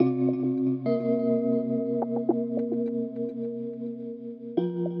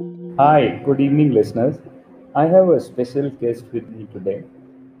Hi, good evening, listeners. I have a special guest with me today.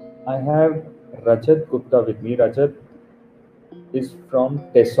 I have Rajat Gupta with me. Rajat is from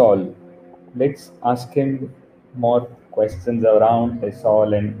TESOL. Let's ask him more questions around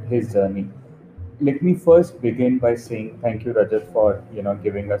TESOL and his journey. Let me first begin by saying thank you, Rajat, for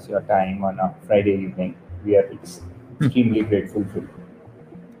giving us your time on a Friday evening. We are extremely grateful for you.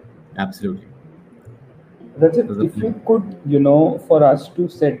 Absolutely. It Rajat, was a if pleasure. you could, for us to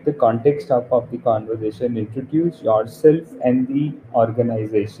set the context up of the conversation, introduce yourself and the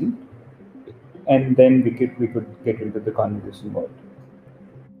organization, and then we could get into the conversation more.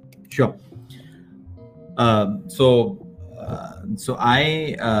 Sure. I'm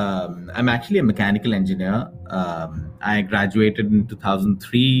actually a mechanical engineer. I graduated in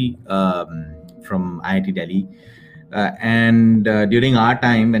 2003 from IIT Delhi, and during our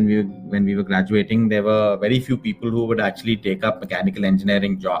time when we were graduating, there were very few people who would actually take up mechanical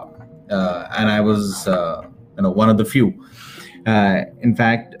engineering job, and I was one of the few. In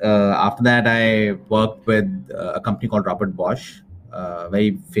fact, after that, I worked with a company called Robert Bosch,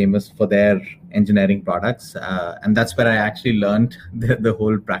 very famous for their engineering products. And that's where I actually learned the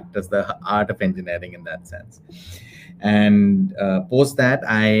whole practice, the art of engineering in that sense. And post that,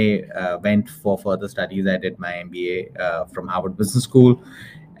 I went for further studies. I did my MBA from Harvard Business School.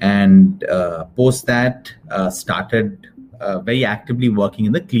 And post that, started very actively working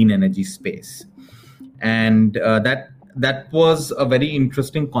in the clean energy space, and that was a very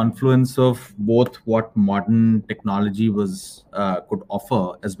interesting confluence of both what modern technology was could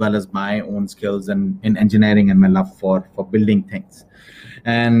offer, as well as my own skills in engineering and my love for building things.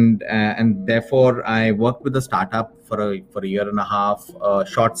 And therefore I worked with a startup for a year and a half, a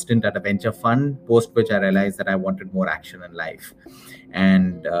short stint at a venture fund, post which I realized that I wanted more action in life,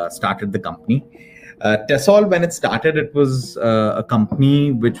 and started the company. Tesol, when it started, it was a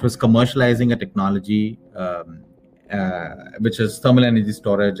company which was commercializing a technology, which is thermal energy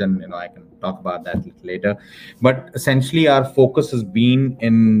storage, and I can talk about that a little later. But essentially, our focus has been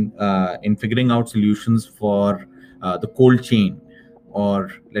in figuring out solutions for the cold chain,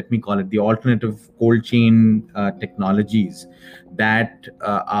 or let me call it the alternative cold chain technologies that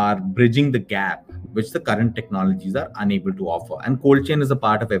are bridging the gap which the current technologies are unable to offer. And cold chain is a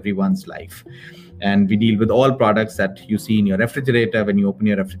part of everyone's life, and we deal with all products that you see in your refrigerator. When you open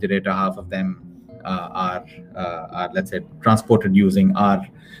your refrigerator, half of them are, let's say, transported using our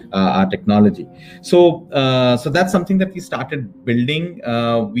technology. So that's something that we started building.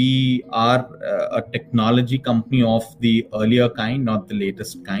 We are a technology company of the earlier kind, not the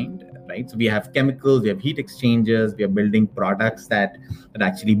latest kind, right? So we have chemicals, we have heat exchangers, we are building products that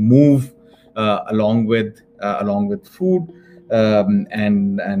actually move along with food,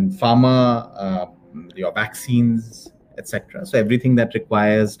 and pharma, your vaccines, etc. So everything that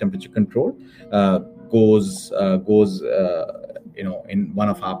requires temperature control uh, goes in one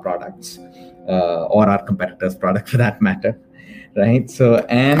of our products, or our competitors' product for that matter, right?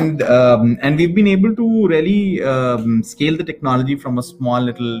 And we've been able to really scale the technology from a small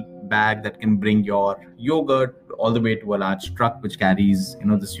little bag that can bring your yogurt all the way to a large truck which carries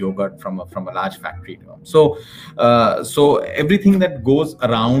this yogurt from a large factory to home. So everything that goes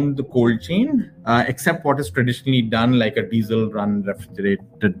around the cold chain, except what is traditionally done like a diesel run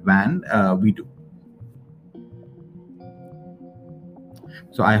refrigerated van, we do.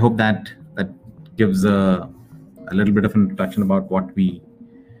 So I hope that gives a little bit of an introduction about what we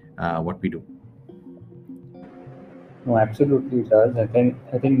do. No, absolutely it does. I think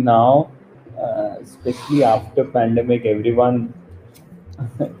now, especially after pandemic, everyone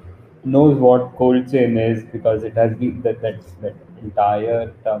knows what cold chain is because it has been that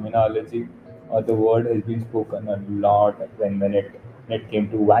entire terminology or the word has been spoken a lot when it came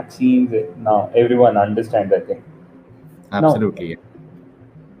to vaccines. Now everyone understands. I think now. Absolutely.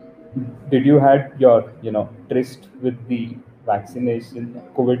 Did you had your tryst with the vaccination,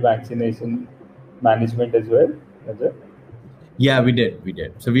 COVID vaccination management as well? Is it? Yeah, we did.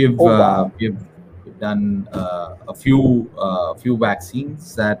 So we've Oh uh, wow! we've we've done a few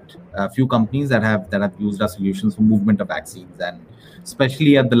vaccines, that a few companies that have used our solutions for movement of vaccines, and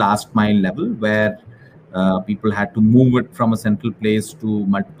especially at the last mile level where people had to move it from a central place to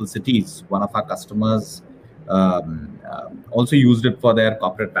multiple cities. One of our customers also used it for their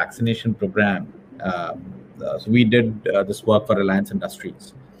corporate vaccination program. So we did this work for Reliance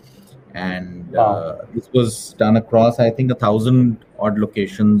Industries, and Wow! this was done across, I think, 1,000 odd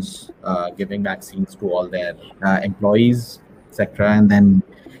locations, giving vaccines to all their employees, etc. And then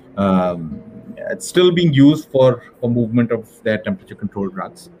it's still being used for movement of their temperature controlled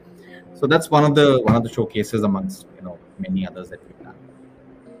drugs. So that's one of the showcases amongst many others that we've done.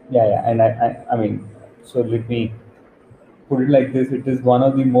 Yeah. And I mean, so let me put it like this: it is one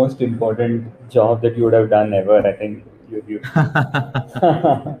of the most important job that you would have done ever. I think you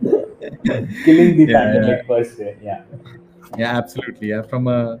killing the Yeah, yeah, pandemic per se. Yeah. yeah, absolutely. Yeah, from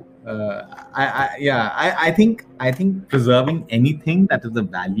a, I think preserving anything that is a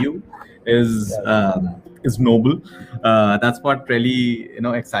value Right. is noble. That's what really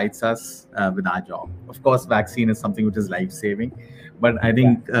excites us with our job. Of course, vaccine is something which is life saving, but I Yeah.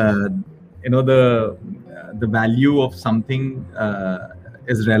 think the value of something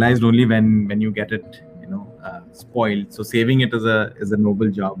is realized only when you get it spoiled. So saving it is a noble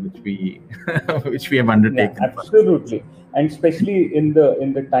job which we which we have Yeah, undertaken for us. absolutely. And especially in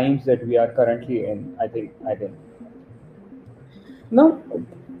the times that we are currently in, I think. Now,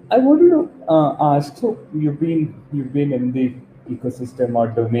 I wanted to ask. So you've been in the ecosystem or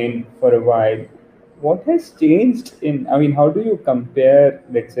domain for a while. What has changed in? I mean, how do you compare?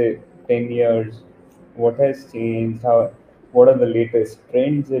 Let's say 10 years. What has changed? How? What are the latest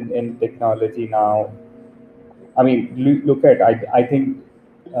trends in technology now? I mean, look at I think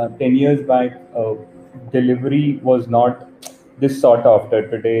 10 years back, delivery was not this sought after.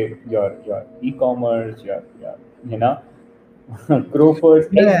 Today, your e-commerce, your you know Growers,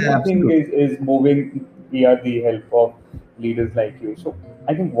 Yeah, everything absolutely. is moving via the help of leaders like you. So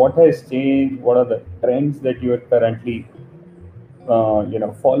I think what has changed? What are the trends that you are currently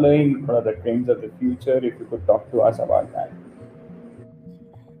following? What are the trends of the future? If you could talk to us about that.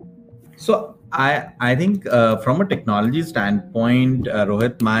 So I think from a technology standpoint,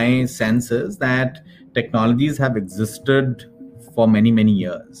 Rohit, my sense is that technologies have existed for many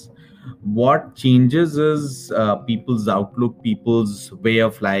years. What changes is people's outlook, people's way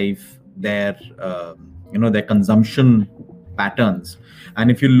of life, their consumption patterns.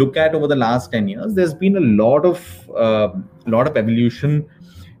 And if you look at over the last 10 years, there's been a lot of evolution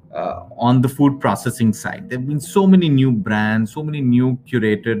on the food processing side. There have been so many new brands, so many new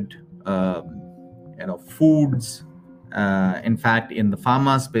curated foods. In fact, in the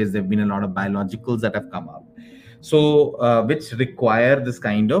pharma space, there have been a lot of biologicals that have come up, so which require this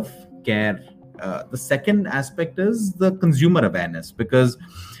kind of care. The second aspect is the consumer awareness, because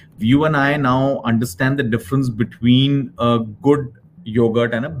you and I now understand the difference between a good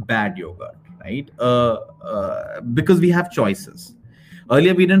yogurt and a bad yogurt, right? Because we have choices.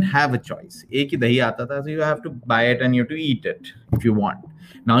 Earlier, we didn't have a choice. एक ही दही आता था, so you have to buy it and you have to eat it if you want.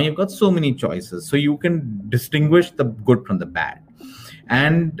 Now you've got so many choices, so you can distinguish the good from the bad,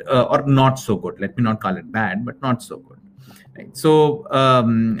 and or not so good. Let me not call it bad, but not so good. Right. So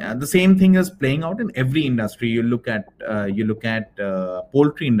the same thing is playing out in every industry. You look at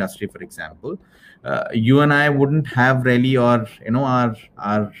poultry industry, for example. You and I wouldn't have really, or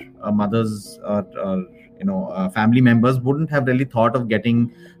our mothers or family members wouldn't have really thought of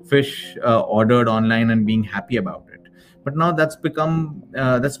getting fish ordered online and being happy about it. But now that's become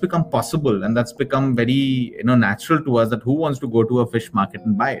possible, and that's become very natural to us, that who wants to go to a fish market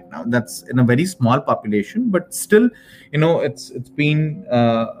and buy it. Now that's in a very small population, but still it's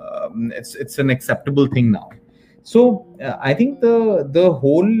an acceptable thing now. So I think the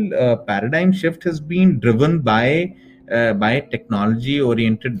whole paradigm shift has been driven by technology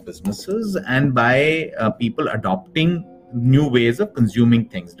oriented businesses, and by people adopting new ways of consuming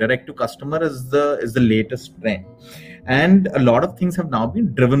things. Direct to customer is the latest trend, and a lot of things have now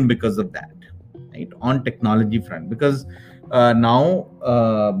been driven because of that, right, on technology front. Because now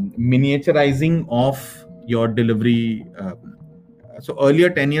miniaturizing of your delivery. So earlier,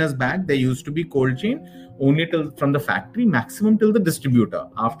 10 years back, there used to be cold chain only till from the factory, maximum till the distributor.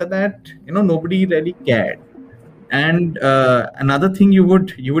 After that, nobody really cared. And another thing you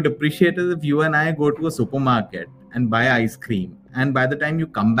would appreciate is if you and I go to a supermarket and buy ice cream, and by the time you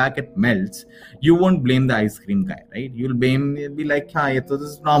come back it melts, you won't blame the ice cream guy, right? You'll be like, "Ha, this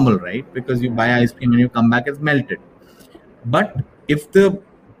is normal, right?" Because you buy ice cream and you come back it's melted. But if the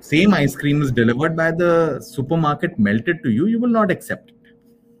same ice cream is delivered by the supermarket melted to you, you will not accept it.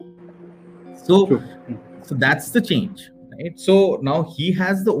 So, True. so that's the change, right? So now he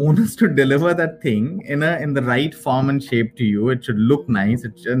has the onus to deliver that thing in the right form and shape to you. It should look nice,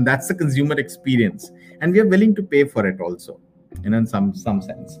 and that's the consumer experience, and we are willing to pay for it also, in some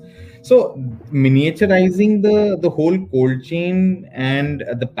sense. So miniaturizing the whole cold chain and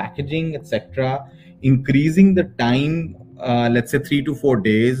the packaging, etc., increasing the time. Let's say 3 to 4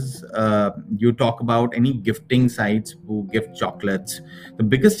 days. You talk about any gifting sites who gift chocolates. The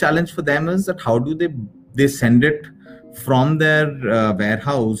biggest challenge for them is that how do they send it from their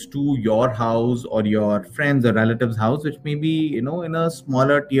warehouse to your house or your friends or relatives house, which may be in a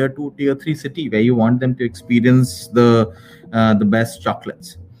smaller tier 2 tier 3 city, where you want them to experience the best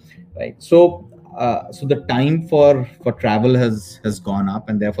chocolates. right? So the time for travel has gone up,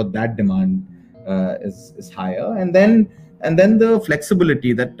 and therefore that demand is higher. And then the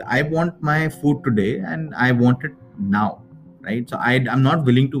flexibility that I want my food today and I want it now, right? So I'm not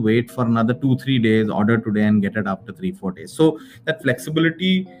willing to wait for another 2-3 days, order today and get it after 3-4 days. So that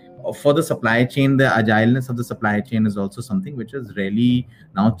flexibility for the supply chain, the agileness of the supply chain is also something which is really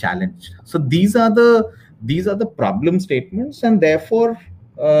now challenged. So these are the problem statements, and therefore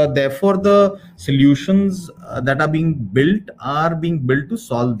the solutions that are being built to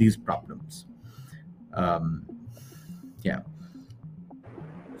solve these problems. Yeah.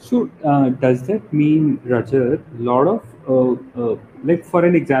 So, does that mean, Rajat, a lot of like, for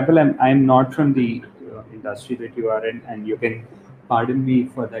an example, I'm not from the industry that you are in, and you can pardon me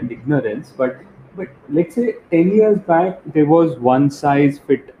for that ignorance, but let's say 10 years back there was one size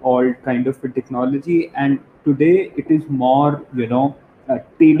fit all kind of a technology, and today it is more,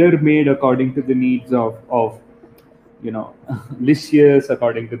 tailor made according to the needs of licious,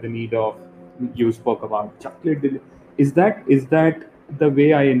 according to the need of, you spoke about chocolate is that the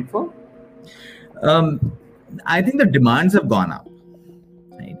way I infer? I think the demands have gone up,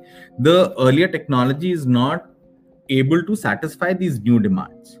 right? The earlier technology is not able to satisfy these new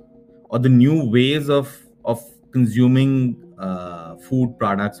demands or the new ways of consuming food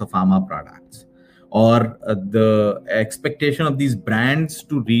products or pharma products, or the expectation of these brands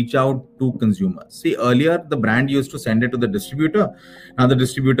to reach out to consumers. See, earlier the brand used to send it to the distributor. Now the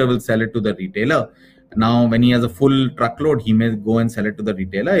distributor will sell it to the retailer. Now when he has a full truckload, he may go and sell it to the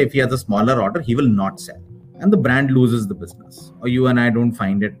retailer. If he has a smaller order, he will not sell, and the brand loses the business, or you and I don't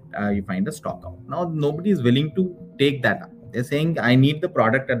find it. You find a stock out. Now nobody is willing to take that up. They're saying, I need the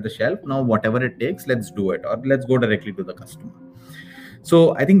product at the shelf now, whatever it takes, let's do it, or let's go directly to the customer.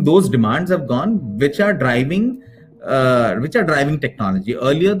 So I think those demands have gone, which are driving technology.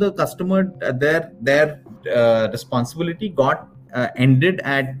 Earlier the customer, their responsibility got ended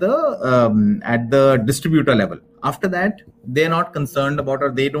at the distributor level. After that, they're not concerned about,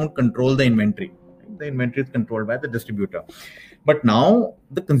 or they don't control the inventory. The inventory is controlled by the distributor. But now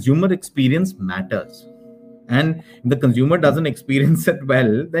the consumer experience matters, and if the consumer doesn't experience it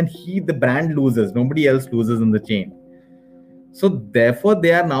well, then the brand loses. Nobody else loses in the chain. So therefore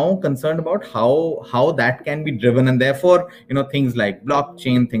they are now concerned about how that can be driven, and therefore things like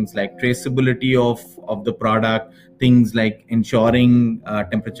blockchain, things like traceability of the product, things like ensuring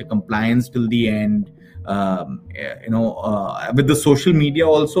temperature compliance till the end. With the social media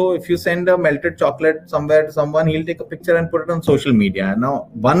also, if you send a melted chocolate somewhere to someone, he'll take a picture and put it on social media. Now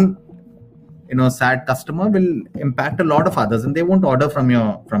one sad customer will impact a lot of others, and they won't order from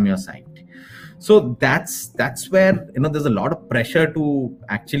your site. So that's where there's a lot of pressure to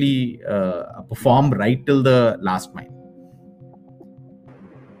actually perform right till the last mile.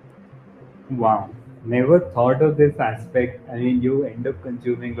 Wow, never thought of this aspect. I mean, you end up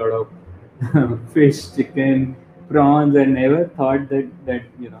consuming a lot of fish, chicken, prawns, and never thought that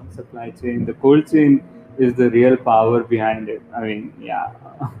supply chain, the cold chain, is the real power behind it. I mean, yeah.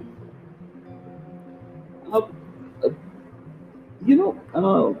 Uh, uh, you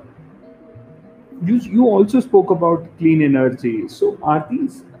know, you also spoke about clean energy. So are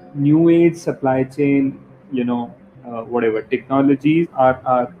these new age supply chain, whatever technologies are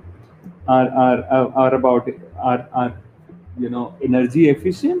about are energy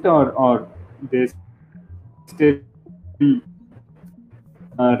efficient, or they still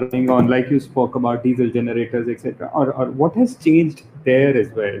running on, like you spoke about, diesel generators, etc., or what has changed there as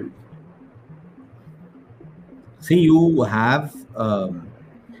well? See, you have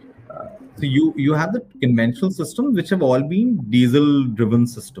the conventional systems which have all been diesel driven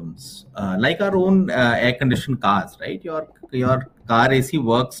systems, like our own air conditioned cars, right? Your car AC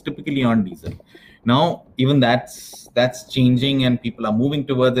works typically on diesel. Now even that's changing, and people are moving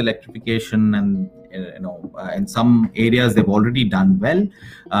towards electrification, and in some areas they've already done well.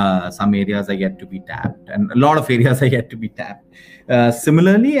 Some areas are yet to be tapped, and a lot of areas are yet to be tapped.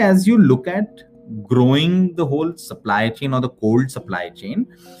 Similarly, as you look at growing the whole supply chain or the cold supply chain,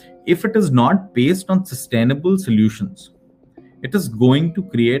 if it is not based on sustainable solutions, it is going to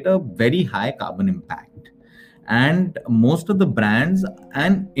create a very high carbon impact. And most of the brands,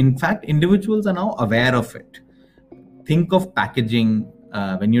 and in fact individuals, are now aware of it. Think of packaging.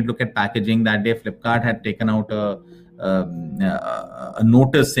 When you look at packaging, that day Flipkart had taken out a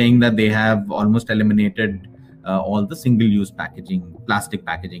notice saying that they have almost eliminated all the single-use packaging, plastic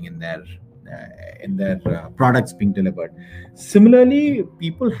packaging in their products being delivered. Similarly,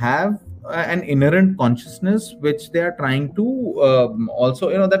 people have an inherent consciousness which they are trying to also,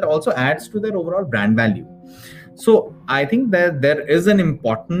 that also adds to their overall brand value. So I think that there is an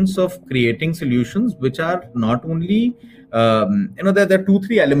importance of creating solutions which are not only, there are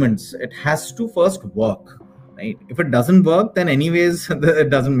 2-3 elements. It has to first work, right? If it doesn't work, then anyways, it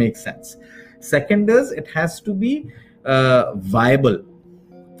doesn't make sense. Second is it has to be viable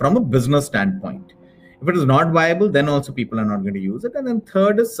from a business standpoint. If it is not viable, then also people are not going to use it. And then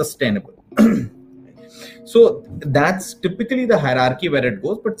third is sustainable. So that's typically the hierarchy where it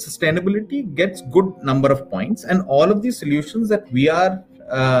goes, but sustainability gets good number of points, and all of these solutions that we are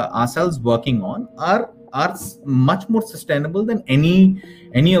ourselves working on are much more sustainable than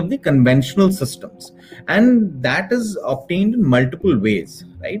any of the conventional systems, and that is obtained in multiple ways,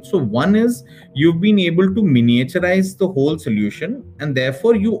 right? So one is you've been able to miniaturize the whole solution, and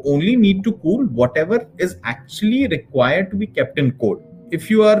therefore you only need to cool whatever is actually required to be kept in cold. If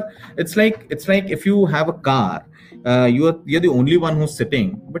you are, it's like if you have a car, you're the only one who's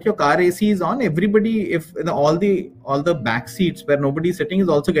sitting, but your car AC is on. Everybody, if all the back seats where nobody's sitting is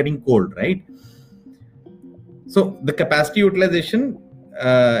also getting cold, right? So the capacity utilization,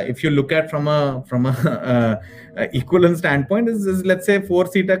 if you look at from a equivalent standpoint, is let's say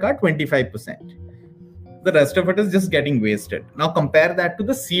 4-seater car 25%. The rest of it is just getting wasted. Now compare that to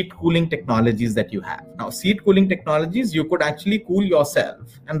the seat cooling technologies that you have. Now seat cooling technologies, you could actually cool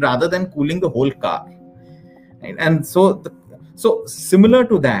yourself, and rather than cooling the whole car, right? And so similar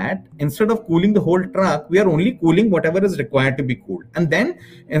to that, instead of cooling the whole truck, we are only cooling whatever is required to be cooled. And then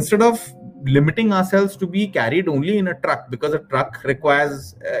instead of limiting ourselves to be carried only in a truck, because a truck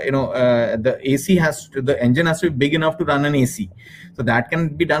requires the engine has to be big enough to run an AC, so that can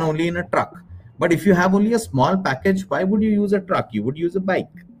be done only in a truck. But if you have only a small package, why would you use a truck? You would use a bike.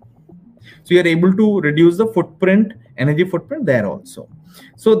 So you're able to reduce the energy footprint there also.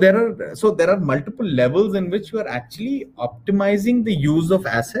 So there are multiple levels in which you are actually optimizing the use of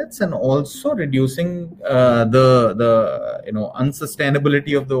assets and also reducing the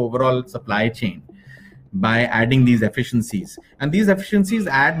unsustainability of the overall supply chain by adding these efficiencies. And these efficiencies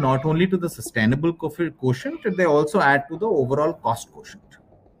add not only to the sustainable quotient, they also add to the overall cost quotient.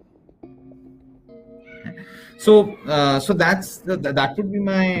 So that would be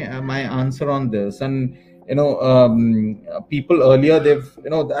my answer on this. And people earlier,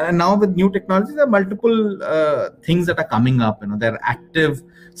 and now with new technologies, there are multiple things that are coming up. There are active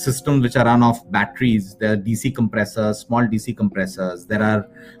systems which are run off batteries. There are DC compressors, small DC compressors. There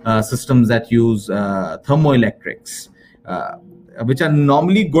are systems that use thermoelectrics, which are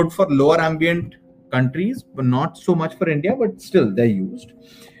normally good for lower ambient countries, but not so much for India, but still they're used.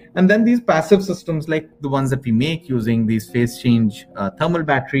 And then these passive systems like the ones that we make using these phase change thermal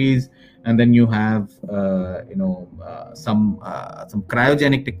batteries. And then you have some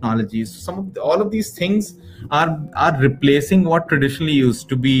cryogenic technologies. All of these things are replacing what traditionally used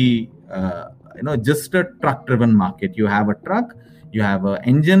to be just a truck driven market. You have a truck, you have an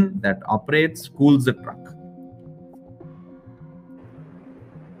engine that operates, cools the truck.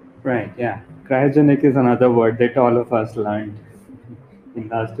 Right, yeah. Cryogenic is another word that all of us learned in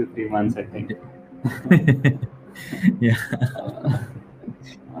the last 2-3 months, I think. Yeah.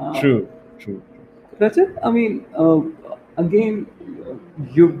 True. Rajat, I mean, again,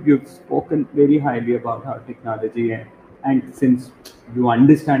 you've spoken very highly about how technology, and since you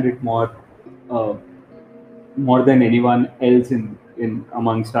understand it more than anyone else in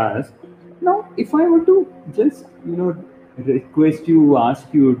amongst us. Now, if I were to just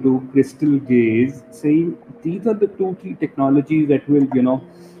ask you to crystal gaze, saying these are the 2-3 technologies that will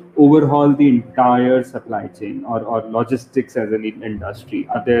overhaul the entire supply chain or logistics as an industry.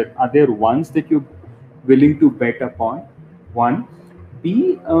 Are there ones that you're willing to bet upon? One.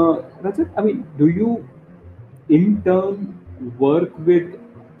 B, Rajat, I mean, do you in turn work with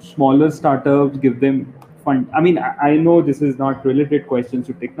smaller startups, give them fund? I mean, I know this is not related questions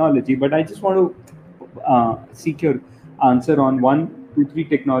to technology, but I just want to seek your answer on 1-2-3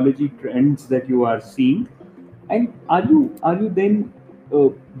 technology trends that you are seeing, and are you then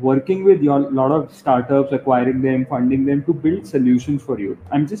working with a lot of startups, acquiring them, funding them to build solutions for you?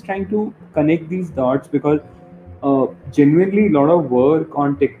 I'm just trying to connect these dots because genuinely a lot of work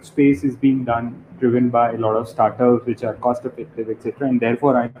on tech space is being done, driven by a lot of startups which are cost effective, etc. And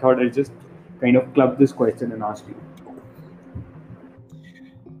therefore, I thought I'd just kind of club this question and ask you.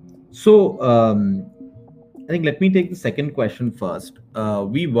 So I think let me take the second question first.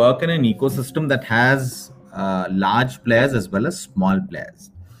 We work in an ecosystem that has large players as well as small players,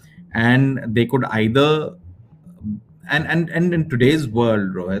 and they could either and in today's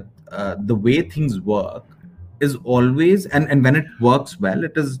world, Rohit, the way things work is always, and when it works well,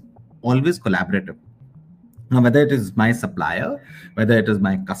 it is always collaborative. whether it is my supplier, whether it is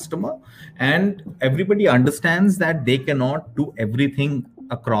my customer, and everybody understands that they cannot do everything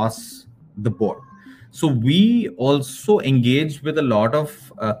across the board. So we also engage with a lot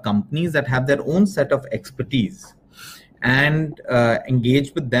of companies that have their own set of expertise, and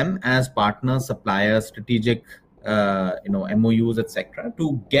engage with them as partners, suppliers, strategic MOUs, etc.,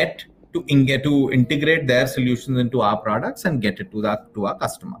 to integrate their solutions into our products and get it to our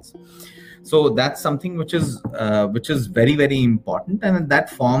customers. So that's something which is very, very important, and that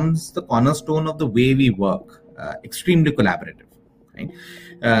forms the cornerstone of the way we work. Extremely collaborative, right?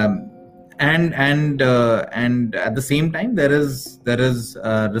 And at the same time, there is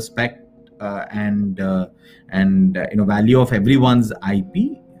respect and value of everyone's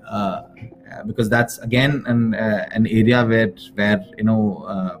IP, because that's again an area where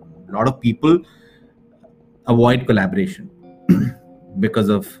a lot of people avoid collaboration because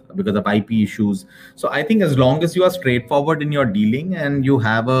of IP issues. So I think as long as you are straightforward in your dealing and you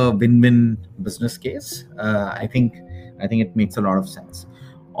have a win-win business case, I think it makes a lot of sense.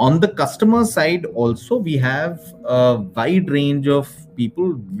 On the customer side also, we have a wide range of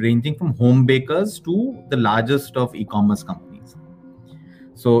people, ranging from home bakers to the largest of e-commerce companies.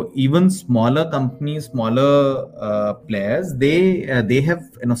 So even smaller companies, smaller players, they have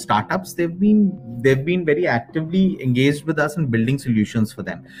startups. They've been very actively engaged with us in building solutions for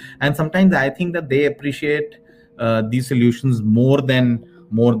them, and sometimes I think that they appreciate these solutions more than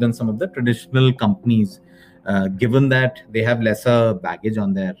some of the traditional companies, given that they have lesser baggage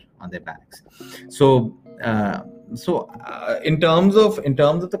on their backs. So in terms of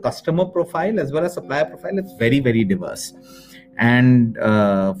the customer profile as well as supplier profile, it's very, very diverse. And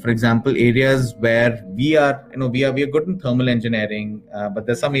for example, areas where we are good in thermal engineering, but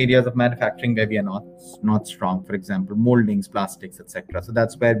there's some areas of manufacturing where we are not strong. For example, moldings, plastics, etc. So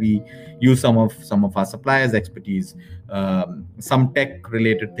that's where we use some of our suppliers' expertise. Some tech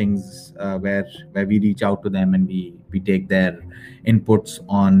related things where we reach out to them and we take their inputs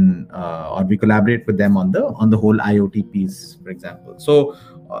on, or we collaborate with them on the whole IoT piece, for example. So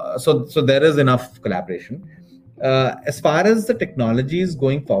there is enough collaboration. As far as the technologies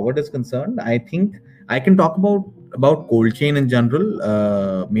going forward is concerned, I think I can talk about cold chain in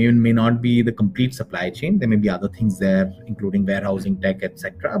general. May not be the complete supply chain. There may be other things there, including warehousing tech,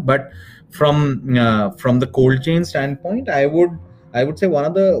 etc. But from the cold chain standpoint, I would say one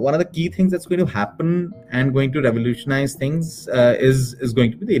of the key things that's going to happen and going to revolutionize things is going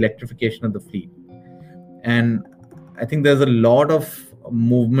to be the electrification of the fleet. And I think there's a lot of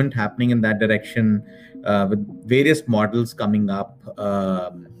movement happening in that direction, with various models coming up.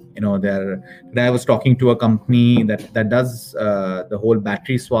 Today I was talking to a company that does the whole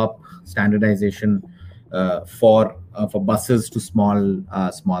battery swap standardization for buses to small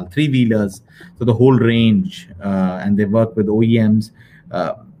three-wheelers, so the whole range, and they work with OEMs.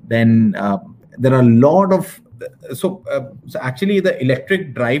 Then there are a lot of so actually the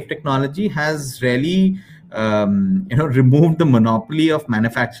electric drive technology has really removed the monopoly of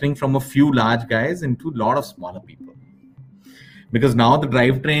manufacturing from a few large guys into a lot of smaller people, because now the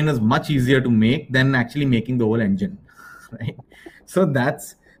drivetrain is much easier to make than actually making the whole engine, right? So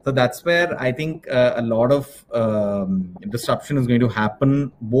that's where I think a lot of disruption is going to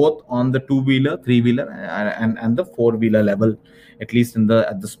happen, both on the two-wheeler, three-wheeler, and the four-wheeler level, at least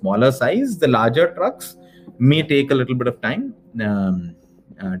at the smaller size. The larger trucks may take a little bit of time,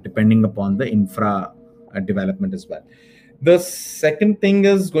 depending upon the infra development as well. The second thing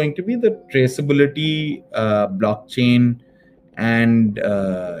is going to be the traceability, blockchain, and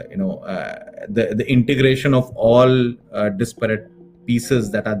the integration of all disparate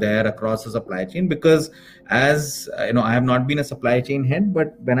pieces that are there across the supply chain. Because as I have not been a supply chain head,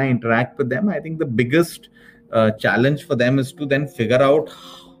 but when I interact with them, I think the biggest challenge for them is to then figure out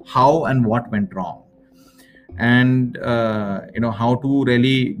how and what went wrong, and how to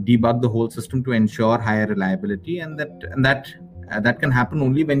really debug the whole system to ensure higher reliability, and that can happen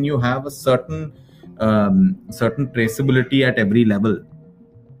only when you have a certain traceability at every level,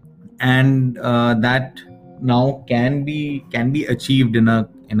 and that now can be achieved in a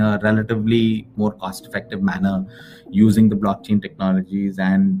relatively more cost effective manner using the blockchain technologies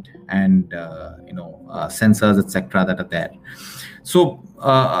and sensors, etc., that are there. So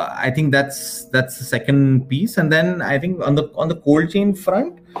I think that's the second piece. And then I think on the cold chain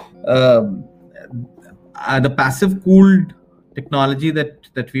front, the passive cooled technology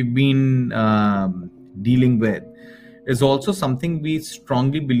that we've been dealing with is also something we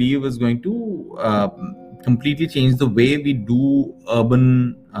strongly believe is going to completely change the way we do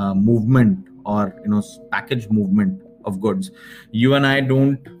urban movement, or package movement of goods. You and I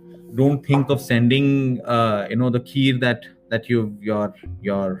don't don't think of sending the kheer that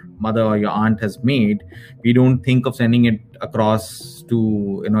your mother or your aunt has made. We don't think of sending it across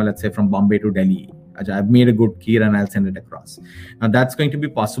to, let's say, from Bombay to Delhi. I've made a good kheer and I'll send it across. Now that's going to be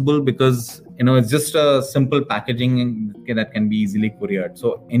possible because it's just a simple packaging that can be easily couriered.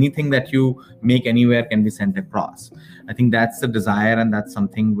 So anything that you make anywhere can be sent across. I think that's the desire, and that's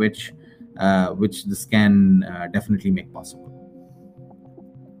something which this can definitely make possible.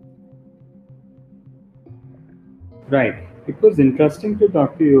 Right. It was interesting to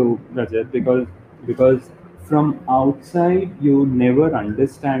talk to you, Rajat, because from outside you never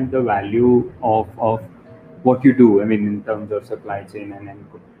understand the value of what you do. I mean, in terms of supply chain and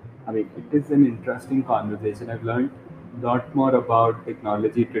I mean, it is an interesting conversation. I've learned a lot more about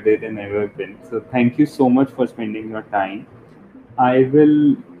technology today than ever been. So thank you so much for spending your time.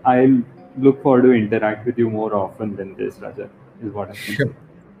 I'll look forward to interact with you more often than this, Rajat, is what I can say.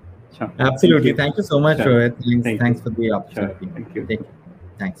 Sure. Absolutely. Thank you so much, Sure. Rohit. Thank Thanks you. for the opportunity. Sure. Thank you.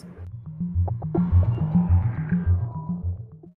 Thanks.